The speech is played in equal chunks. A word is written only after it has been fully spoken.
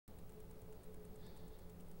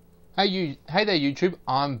Hey there YouTube,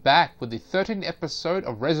 I'm back with the 13th episode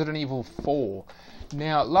of Resident Evil 4.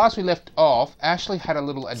 Now, last we left off, Ashley had a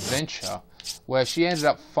little adventure where she ended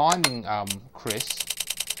up finding Chris,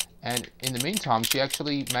 and in the meantime she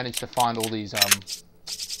actually managed to find all these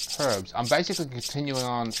herbs. I'm basically continuing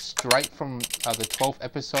on straight from the 12th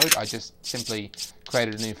episode. I just simply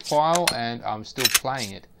created a new file and I'm still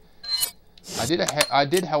playing it. I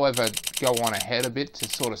did, however, go on ahead a bit to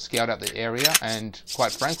sort of scout out the area, and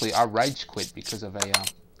quite frankly, I rage quit because of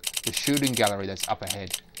the shooting gallery that's up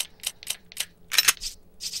ahead.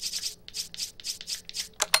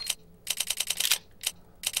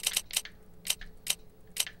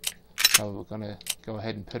 So we're gonna go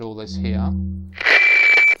ahead and put all this here.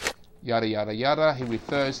 Yada yada yada. He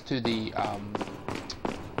refers to the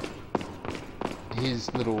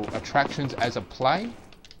his little attractions as a play.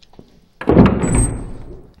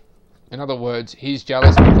 In other words, he's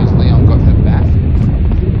jealous because Leon got her back.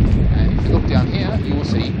 And if you look down here, you will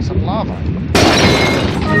see some lava.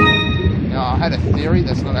 Now, I had a theory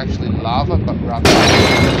that's not actually lava, but rather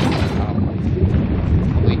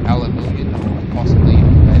probably aluminium or possibly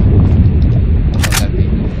lead. But that'd be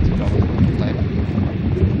millions of dollars worth of lead.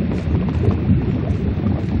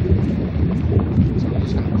 So I'm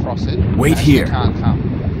just going to cross it. Wait here. Can't come.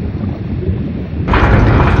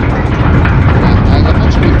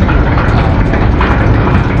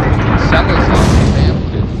 Salazar's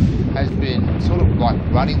family has been sort of like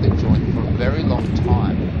running the joint for a very long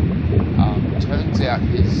time. Turns out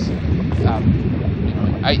his,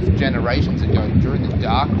 8 generations ago, during the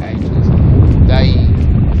Dark Ages, they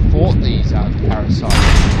fought these parasites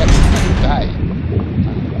and kept them at bay.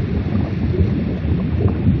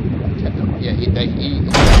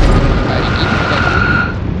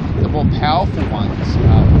 The more powerful ones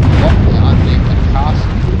locked underneath the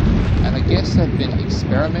castle. And I guess they've been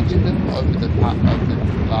experimenting them over the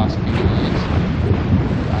last few years.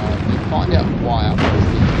 We'll find out why after this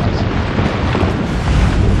video.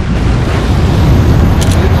 I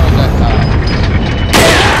do know that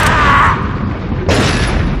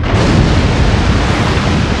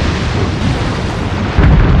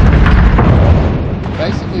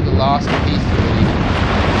basically the last piece of the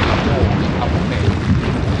door is up ahead.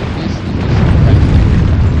 This is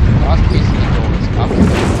the last piece of the door is up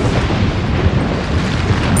ahead.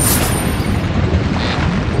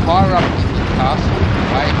 Higher up in the castle,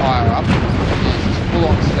 way higher up, there's this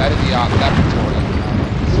full-on state-of-the-art laboratory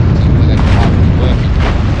where they might be working.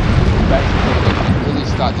 That's where they can really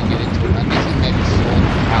start to get into it. I'm guessing maybe saw the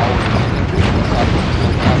power in it, started to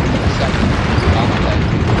build up for a second,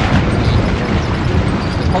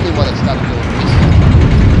 that's probably why they started doing this.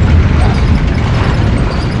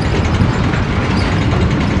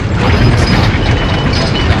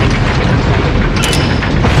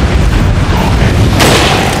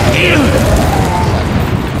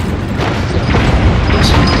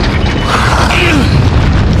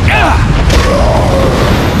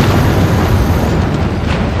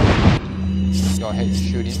 Go ahead and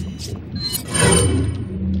shoot him.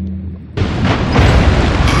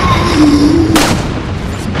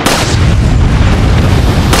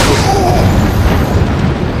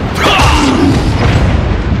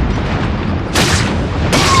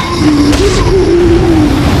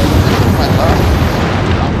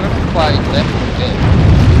 I'm going to play Left 4 Dead.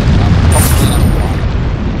 Probably number 1.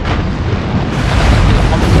 And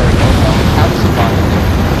I'm going to do a commentary also on how to survive the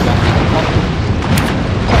zombie apocalypse.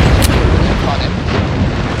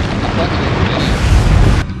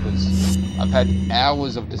 Because I've had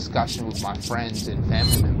hours of discussion with my friends and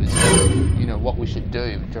family members, what we should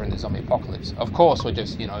do during the zombie apocalypse. Of course, we're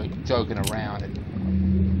just, joking around and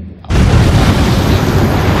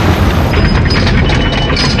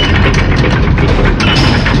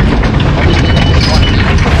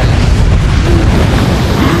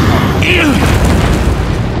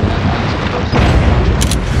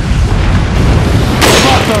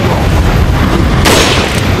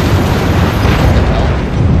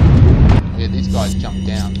jump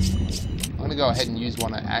down. I'm going to go ahead and use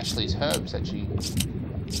one of Ashley's herbs that she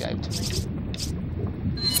gave to me.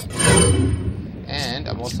 And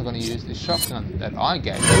I'm also going to use this shotgun that I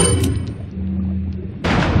gave her.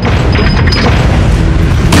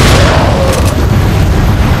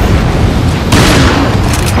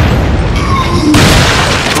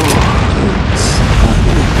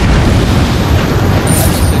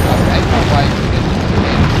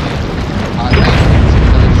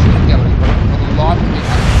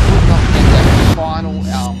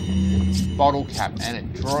 Bottle cap, and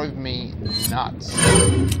it drove me nuts. All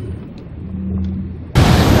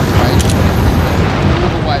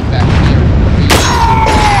the way back here.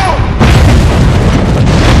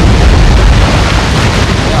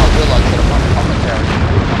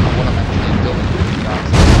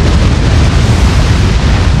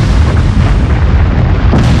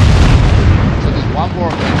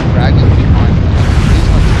 dragons behind me. These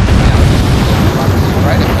ones now run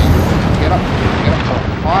straight ahead. Get up to a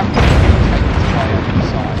high point and take this guy out the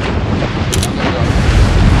side. I'm gonna go.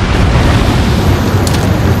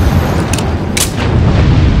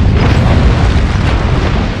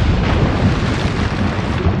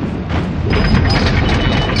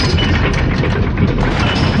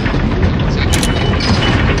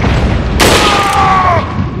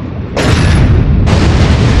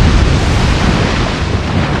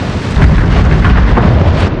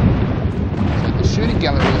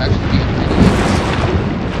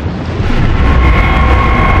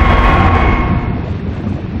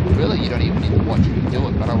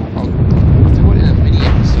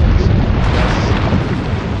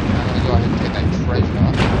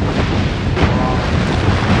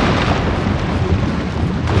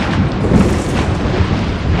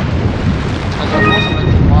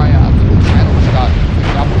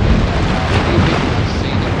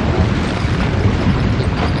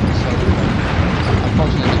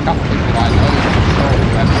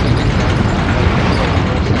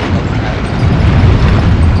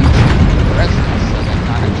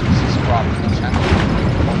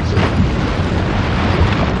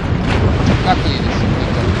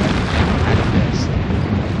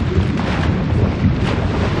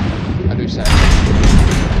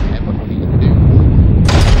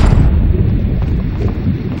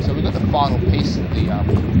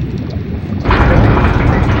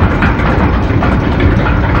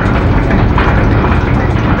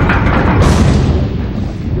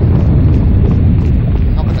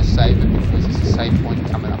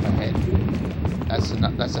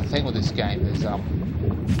 That's the thing with this game is you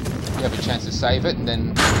have a chance to save it, and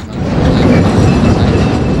then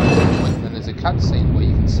then there's a cutscene where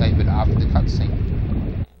you can save it after the cutscene.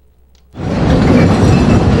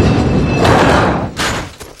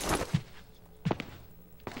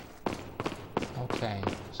 Okay,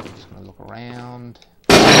 so I'm just going to look around.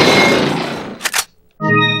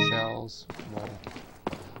 Shotgun shells,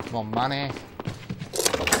 more money,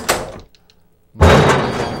 more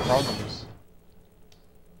problems.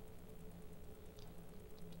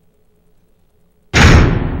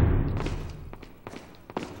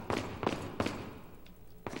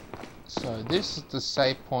 So this is the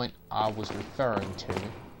save point I was referring to.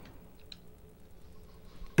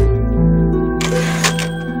 Now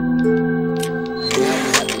we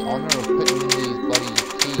have the honour of putting in these bloody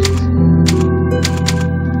keys.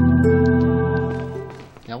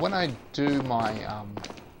 Now when I do my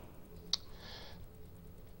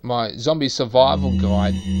my zombie survival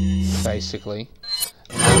guide, basically,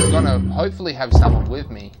 I'm gonna hopefully have someone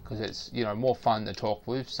with me because it's, you know, more fun to talk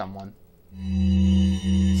with someone.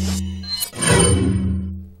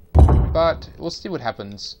 But we'll see what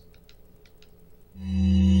happens.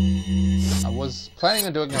 I was planning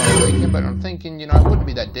on doing it on the weekend, but I'm thinking, you know, it wouldn't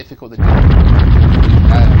be that difficult to do doing this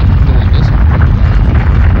one.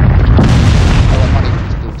 I might even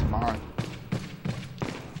just do it tomorrow.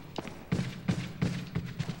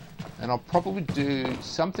 And I'll probably do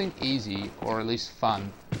something easy, or at least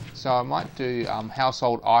fun. So I might do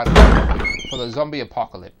household items for the zombie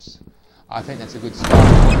apocalypse. I think that's a good start.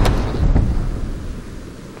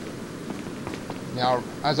 Now,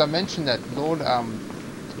 as I mentioned, that Lord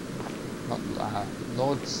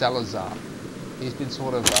Salazar, he's been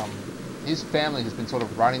sort of, his family has been sort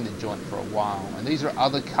of running the joint for a while, and these are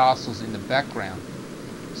other castles in the background.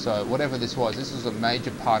 So whatever this was a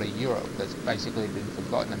major part of Europe that's basically been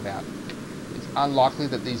forgotten about. It's unlikely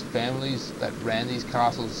that these families that ran these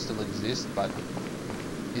castles still exist, but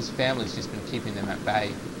his family's just been keeping them at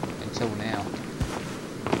bay until now.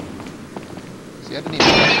 See, I didn't even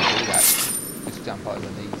have to do that. Just jump over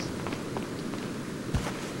these.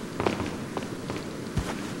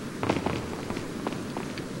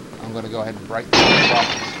 I'm going to go ahead and break these off.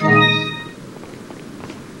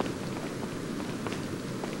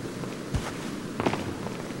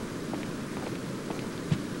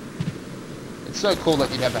 It's so cool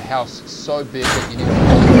that you'd have a house so big that you need a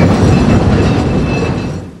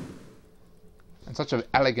and such an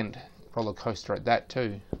elegant roller coaster at that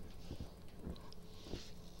too.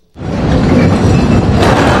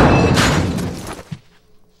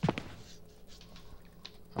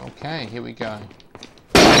 Okay, here we go.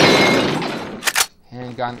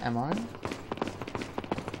 Handgun ammo.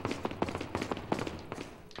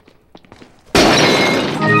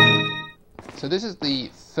 So this is the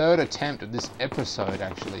third attempt of this episode,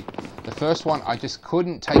 actually. The first one, I just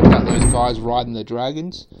couldn't take out those guys riding the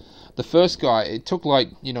dragons. The first guy, it took like,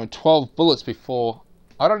 12 bullets before,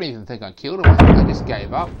 I don't even think I killed him. I just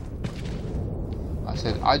gave up. I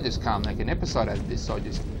said, I just can't make an episode out of this, so I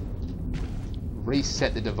just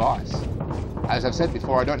reset the device. As I've said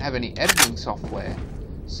before, I don't have any editing software,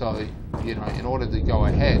 so you know, in order to go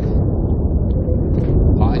ahead,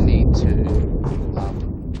 I need to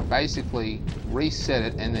basically reset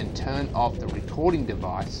it and then turn off the recording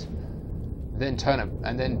device, then turn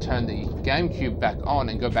the GameCube back on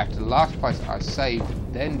and go back to the last place I saved,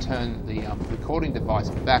 then turn the recording device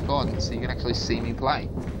back on so you can actually see me play.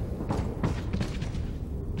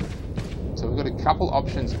 So we've got a couple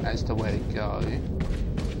options as to where to go.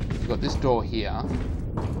 We've got this door here.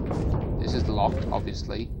 This is locked,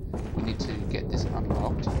 obviously. We need to get this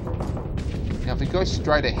unlocked. Now if we go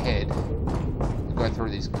straight ahead, we go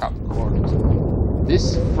through these couple corridors.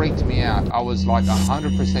 This freaked me out. I was like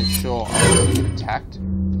 100% sure I was going to get attacked.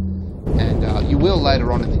 And you will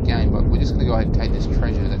later on in the game, but we're just going to go ahead and take this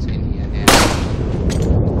treasure that's in here now.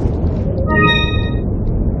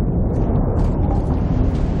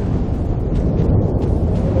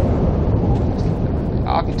 The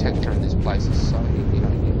architecture in this place is so, you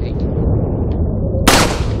know, unique.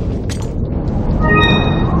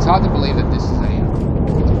 It's hard to believe that this is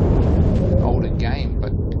an older game,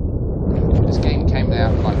 but this game came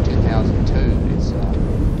out in like 2002. It's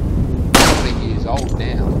 20 years old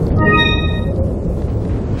now.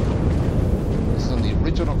 This is on the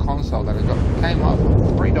original console that I got. It came up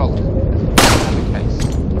for $3 in the case.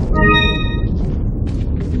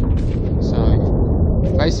 So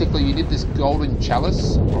basically, you need this golden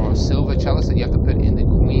chalice or a silver chalice that you have to put in the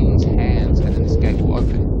queen's hands, and then this gate will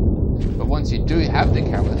open. But once you do have the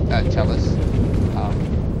chalice,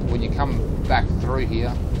 when you come back through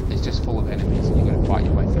here, it's just full of enemies and you've got to fight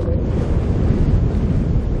your way through.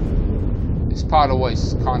 This part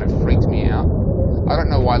always kind of freaks me out. I don't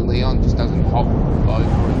know why Leon just doesn't hop over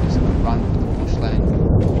and just run to the bushland,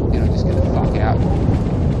 you know, just get the fuck out.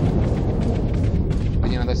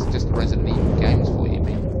 But you know, that's just Resident Evil games for you,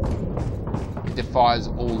 man. It defies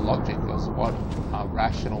all logic of what a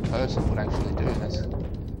rational person would actually do. That's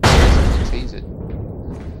basically cheese it.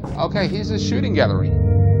 Okay, here's a shooting gallery.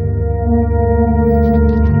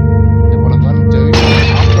 And what I'm going to do is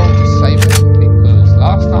I'm going to save it, because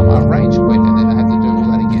last time I rage quit and then I had to do all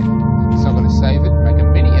that again. So I'm going to save it, make a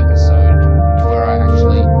mini episode where I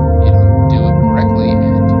actually, you know, do it correctly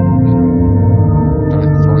and, you know,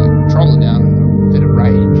 don't throw the controller down in a bit of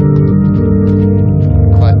rage.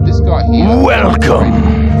 But this guy here... Welcome!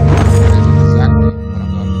 Is exactly what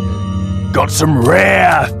I'm going to do. Got some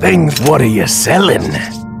rare things. What are you selling?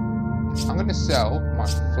 I'm going to sell my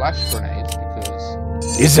flash grenades because...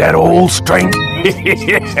 Is that all strength?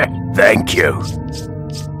 Thank you.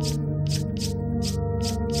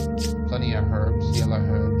 Plenty of herbs, yellow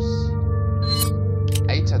herbs.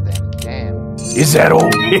 8 of them, damn. Is that all?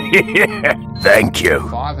 Thank you.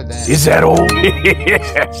 5 of them. Is that all?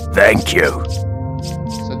 Thank you.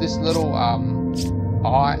 So this little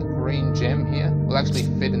eye green gem here will actually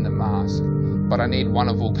fit in the mask, but I need one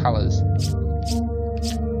of all colours.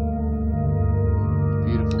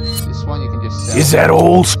 Beautiful. This one you can just sell. Is that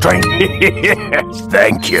all strength?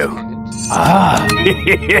 Thank you. Ah,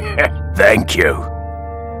 thank you.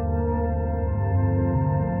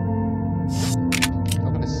 I'm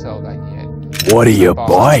not going to sell that yet. What are you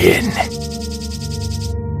buying?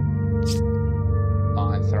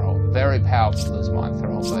 Mind thrower. Very powerful as mind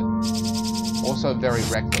thrower, but also very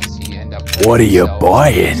reckless. You end up... What are you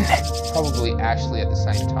buying? Probably Ashley at the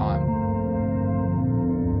same time.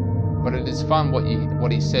 But it is fun what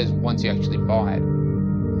he says once you actually buy it.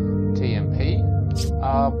 TMP.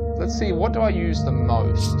 Let's see, what do I use the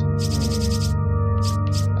most?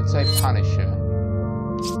 I'd say Punisher.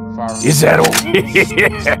 Firearm. Is that all?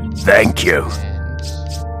 Thank you. And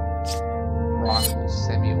rifle,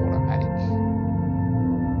 semi-automatic.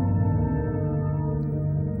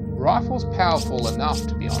 Rifle's powerful enough,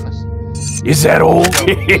 to be honest. Is that all?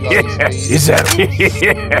 Is that...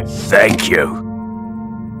 Thank you.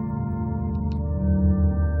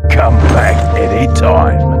 Come back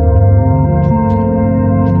anytime.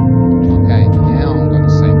 Okay, now I'm going to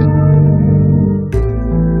save it.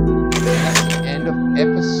 That's the end of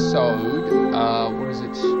episode, what is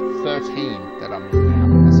it, 13 that I'm in now.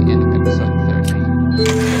 That's the end of episode 13.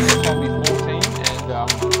 Probably 14, and, well,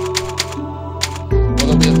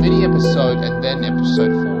 there'll be a mini episode and then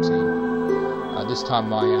episode 14. This time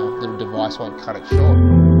my little device won't cut it short.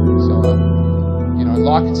 So, you know,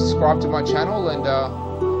 like and subscribe to my channel, and,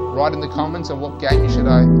 write in the comments on what game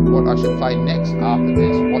what I should play next after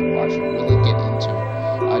this, what I should really get into.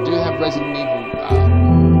 I do have Resident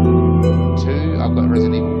Evil 2, I've got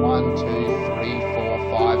Resident Evil 1, 2, 3,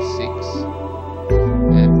 4, 5, 6,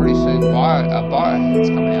 and pretty soon Biohazard's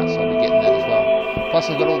coming out, so I'll be getting that as well. Plus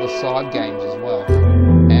I've got all the side games as well,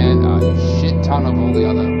 and a shit ton ton of all the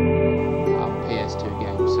other PS2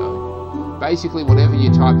 games. So basically, whatever you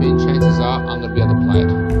type in, chances are I'm going to be able to play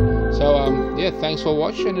it. So yeah, thanks for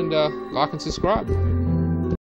watching, and like and subscribe.